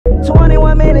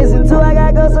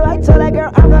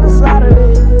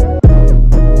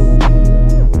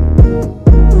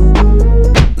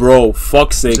Oh,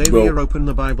 fuck's sake, Xavier, bro. open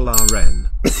the Bible, RN.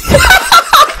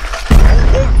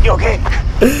 You okay?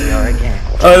 We are again.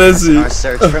 Oh, let's see. Our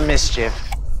search for mischief.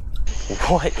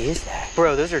 What is that?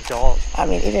 Bro, those are dolls. I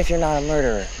mean, even if you're not a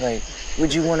murderer, like,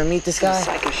 would you want to meet this guy?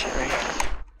 Psycho shit right here.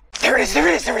 There it is, there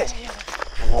it is, there it is.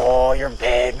 Oh, you're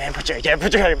bad, man. Put your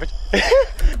hand.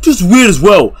 Just weird as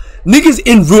well. Niggas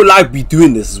in real life be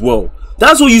doing this as well.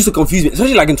 That's what used to confuse me,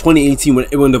 especially like in 2018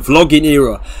 when the vlogging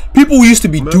era. People used to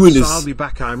be doing this. I'll be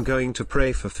back. I'm going to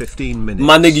pray for 15 minutes.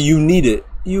 My nigga, you need it.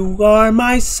 You are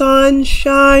my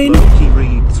sunshine. Loki,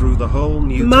 read through the whole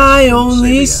New My Testament, only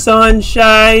Xavier.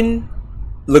 sunshine.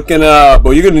 Looking up,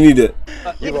 but you're gonna need it.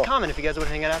 Leave a comment if you guys want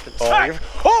to hang out after this.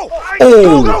 Go!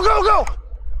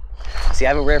 See, I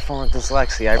have a rare form of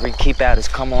dyslexia. I read keep out as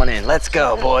come on in. Let's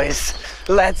go, boys.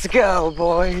 Let's go,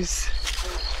 boys.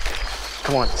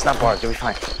 Come on, it's not barred. You'll be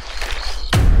fine.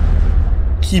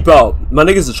 Keep out. My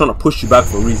niggas are trying to push you back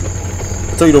for a reason.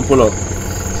 Until you don't pull up.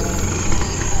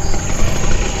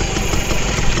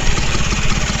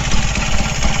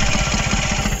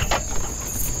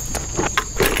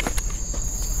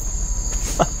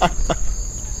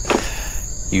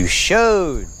 You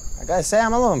showed. I gotta say,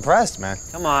 I'm a little impressed, man.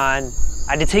 Come on.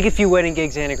 I had to take a few wedding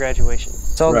gigs and a graduation.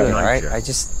 It's all Right. good, all right? I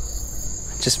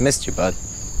just missed you, bud.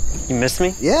 You missed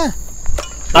me? Yeah.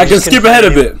 I can skip ahead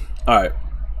a bit. Alright.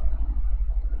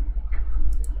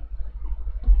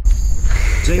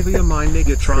 Xavier, my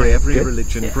nigga, try every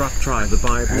religion, bruh. Try the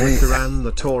Bible, the Quran,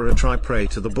 the Torah. Try pray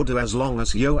to the Buddha. As long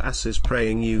as yo ass is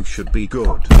praying, you should be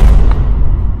good.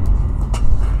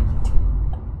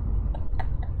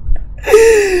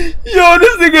 Yo,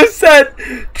 this nigga said,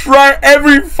 try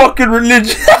every fucking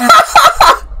religion.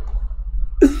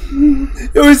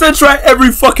 Yo, he said try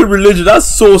every fucking religion. That's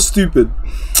so stupid.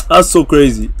 That's so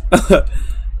crazy.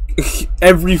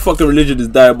 Every fucking religion is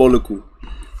diabolical.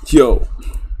 Yo.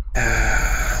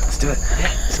 Let's do it.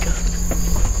 Yeah, let's go.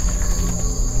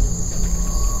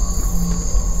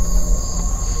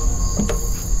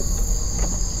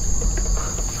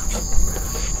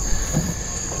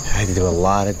 I had to do a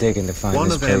lot of digging to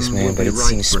find this place, man, but it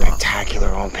seems spectacular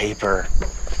on paper.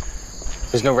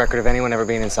 There's no record of anyone ever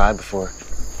being inside before.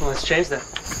 Well, let's change that.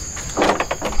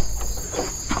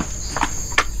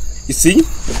 You see?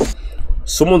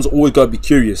 Someone's always gotta be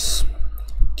curious.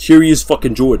 Curious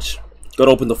fucking George.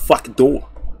 Gotta open the fucking door.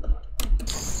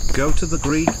 Go to the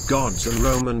Greek gods and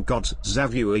Roman gods.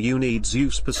 Xavier, you need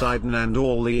Zeus, Poseidon, and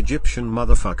all the Egyptian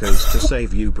motherfuckers to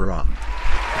save you, bruh.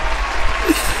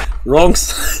 Wrong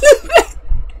side.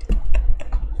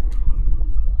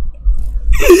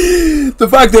 The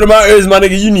fact of the matter is, my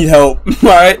nigga, you need help.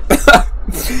 Alright?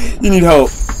 You need help.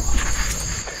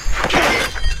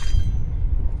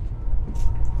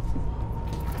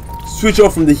 Switch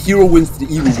off from the hero wins to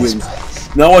the evil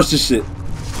wins. Now watch this shit.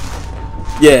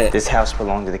 Yeah. This house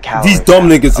belonged to the Callaway. These dumb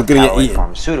family niggas are of gonna get Callaway eaten.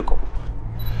 Pharmaceutical.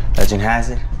 Legend has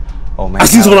it. Old man I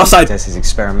see someone Callaway outside. tests his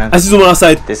experimental. I see someone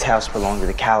outside. This house belonged to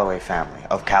the Callaway family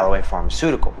of Callaway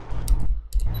Pharmaceutical.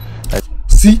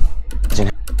 See?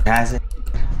 Legend has it.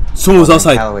 Someone's Old man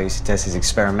outside. Callaway used to test his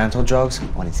experimental drugs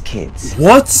on his kids.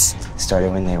 What?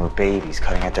 Started when they were babies,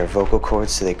 cutting at their vocal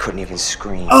cords so they couldn't even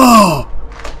scream. Oh!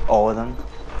 All of them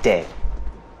dead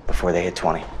before they hit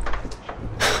 20.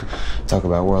 Talk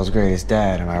about world's greatest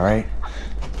dad, am I right?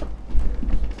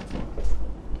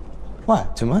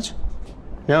 What, too much?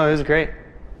 No, it was great.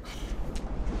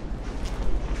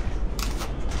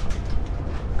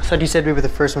 I thought you said we were the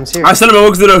first ones here. I sent him a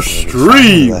book to the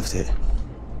stream. Left it.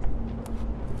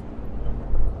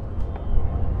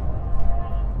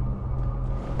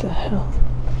 What the hell?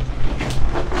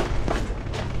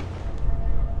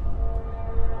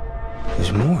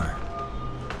 There's more.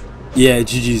 Yeah,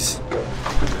 GG's.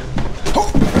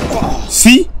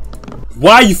 See?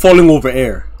 Why are you falling over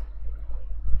air?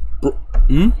 Bro,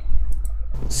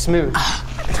 Smooth.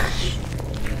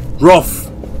 rough.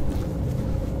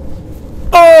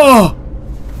 Oh!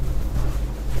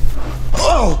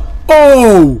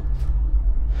 Oh!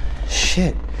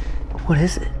 Shit. What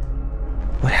is it?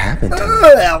 What happened to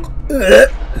me?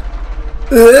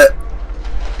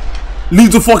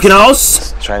 Leave the fucking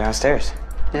house. Let's try downstairs.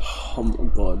 Oh my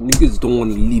god, niggas don't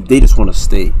want to leave, they just want to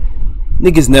stay.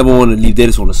 Niggas never want to leave, they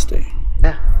just want to stay.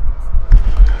 Yeah.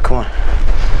 Come on.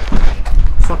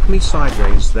 Fuck me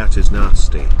sideways, that is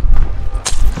nasty.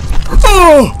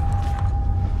 Oh!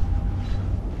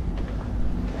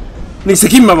 Nigga say,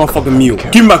 give me back my fucking meal.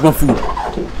 Give me back my food.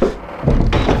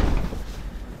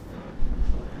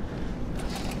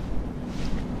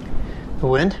 The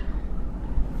wind?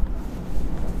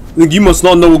 Nigga, you must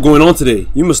not know what's going on today.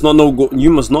 You must not know. You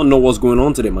must not know what's going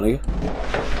on today, my nigga.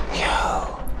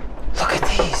 Yo, look at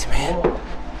these, man.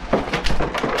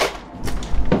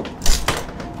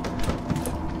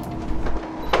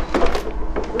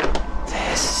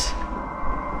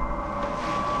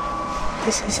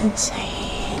 This is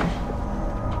insane.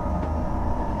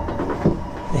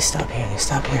 They stop here, they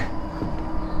stop here.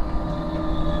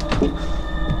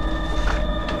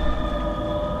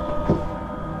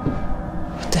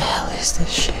 What the hell is this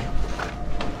shit?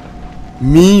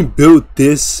 Me built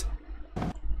this.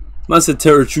 Man said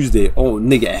Terror Tuesday. Oh,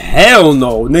 nigga, hell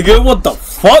no, nigga. What the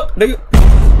fuck, nigga?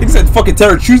 Nigga said fucking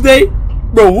Terror Tuesday,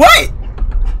 bro. What?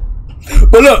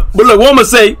 But look, what I'ma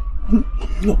say.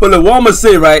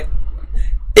 Right?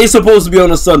 It's supposed to be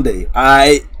on a Sunday.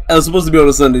 It was supposed to be on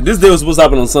a Sunday. This day was supposed to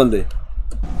happen on Sunday.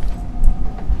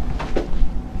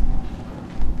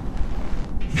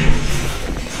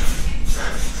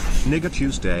 Nigga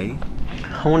Tuesday.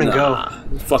 I want to go.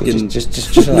 Fucking Just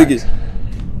niggas.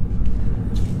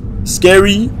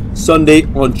 Scary Sunday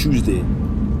on Tuesday.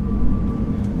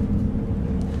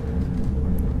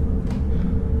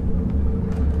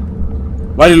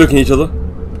 Why are you looking at each other?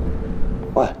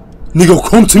 What? Nigga,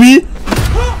 come to me.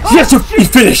 Yes, you're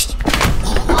finished.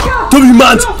 W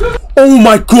Mans. Oh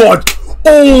my god.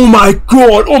 Oh my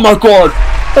god. Oh my god.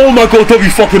 Oh my god, W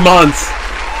fucking Mans.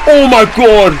 Oh my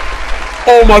god.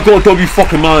 Oh my god, W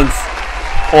fucking Mans.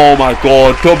 Oh my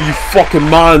god, W fucking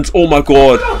Mans. Oh my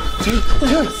god.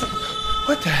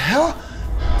 What the hell?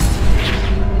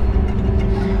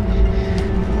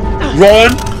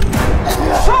 Run.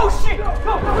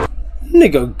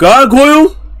 Nigga,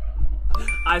 gargoyle.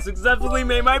 I successfully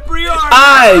made my pre-order.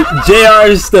 JR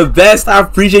is the best. I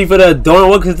appreciate you for the donor.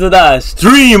 Welcome to the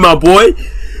stream, my boy.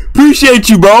 Appreciate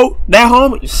you, bro. That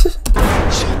homie.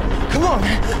 Come on,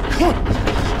 man. Come on.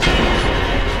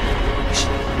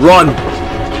 Run.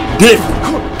 Dip.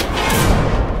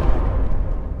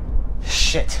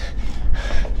 Shit.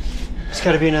 There's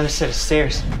got to be another set of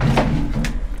stairs.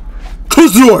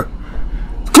 Close the door.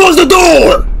 Close the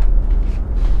door.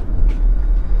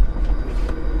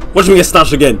 Watch me get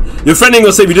snatched again. Your friend ain't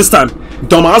gonna save you this time,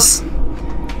 dumbass.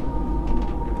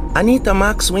 Anita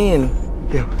McSween.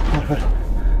 Yeah.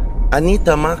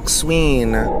 Anita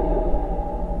McSween.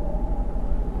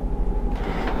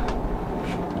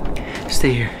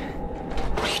 Stay here.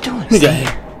 What are you doing? Nigga. Stay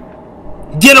here.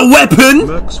 Get a weapon.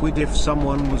 Merksweed, if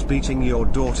someone was beating your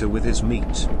daughter with his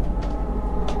meat.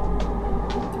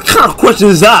 What kind of question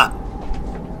is that?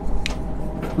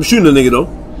 I'm shooting a nigga though.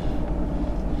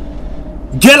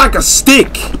 Get like a stick.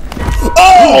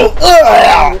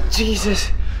 Oh!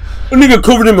 Jesus. A nigga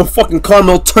covered him in fucking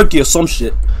caramel turkey or some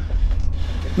shit.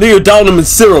 Nigga down him in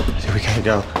syrup. Here we gotta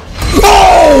go.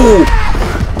 Oh!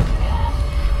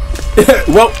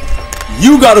 Well,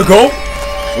 you gotta go.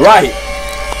 Right.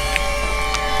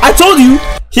 I told you.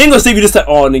 He ain't gonna save you this time.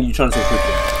 Oh, nigga, you trying to say quick.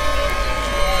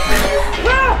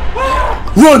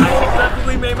 Run!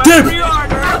 Dip!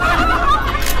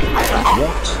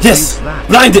 Yes!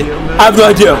 Blinded! I have no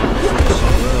idea.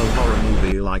 Horror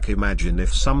movie, like imagine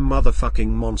if some motherfucking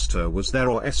monster was there,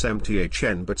 or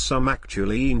SMTHN, but some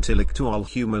actually intellectual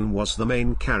human was the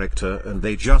main character and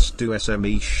they just do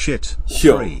SME shit.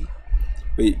 Yo. Free.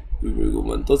 Wait,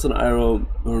 man. Thoughts on IRL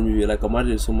horror movie? Like,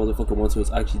 imagine if some motherfucking monster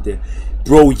was actually there.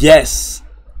 Bro, yes!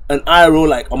 An IRL,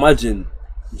 like, imagine.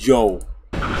 Yo.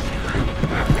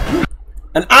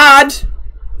 An ad?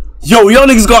 Yo, y'all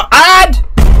niggas got ad?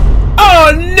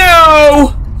 Oh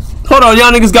no! Hold on,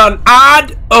 y'all niggas got an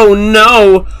ad? Oh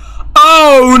no!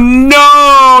 Oh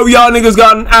no! Y'all niggas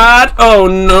got an ad? Oh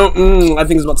no! I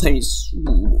think it's about time you.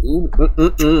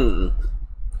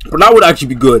 But that would actually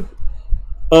be good.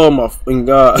 Oh my fucking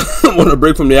god! I want to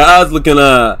break from the ads looking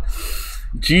at.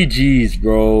 GG's,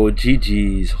 bro.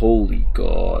 GG's. Holy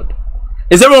god!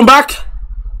 Is everyone back?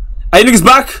 Are you niggas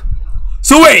back?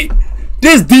 So wait,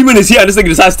 this demon is here and this nigga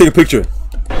decides to take a picture.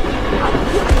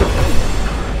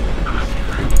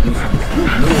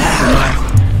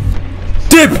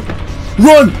 Dip!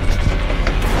 Run!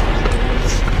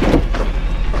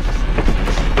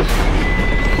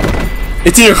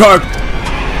 It's in your car.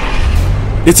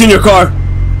 It's in your car.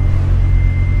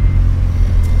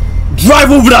 Drive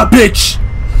over that bitch.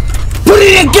 Put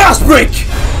it in a gas brake.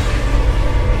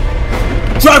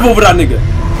 Drive over that nigga.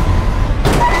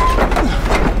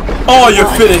 Oh,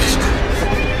 you're finished.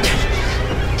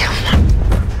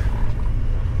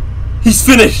 He's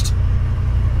finished.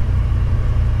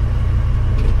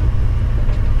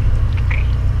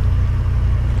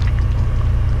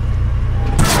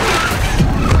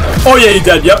 Oh yeah, he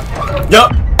dead. Yep.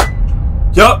 Yep.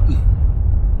 Yup.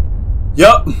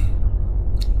 Yup.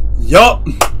 Yup.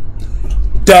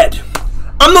 Dead.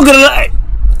 I'm not gonna lie.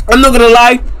 I'm not gonna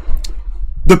lie.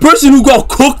 The person who got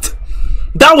cooked,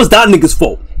 that was that nigga's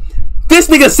fault. This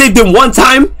nigga saved him one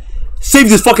time,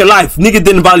 saved his fucking life. Nigga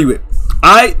didn't value it.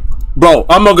 Alright? Bro,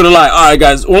 I'm not gonna lie. Alright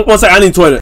guys, one second, I need toilet.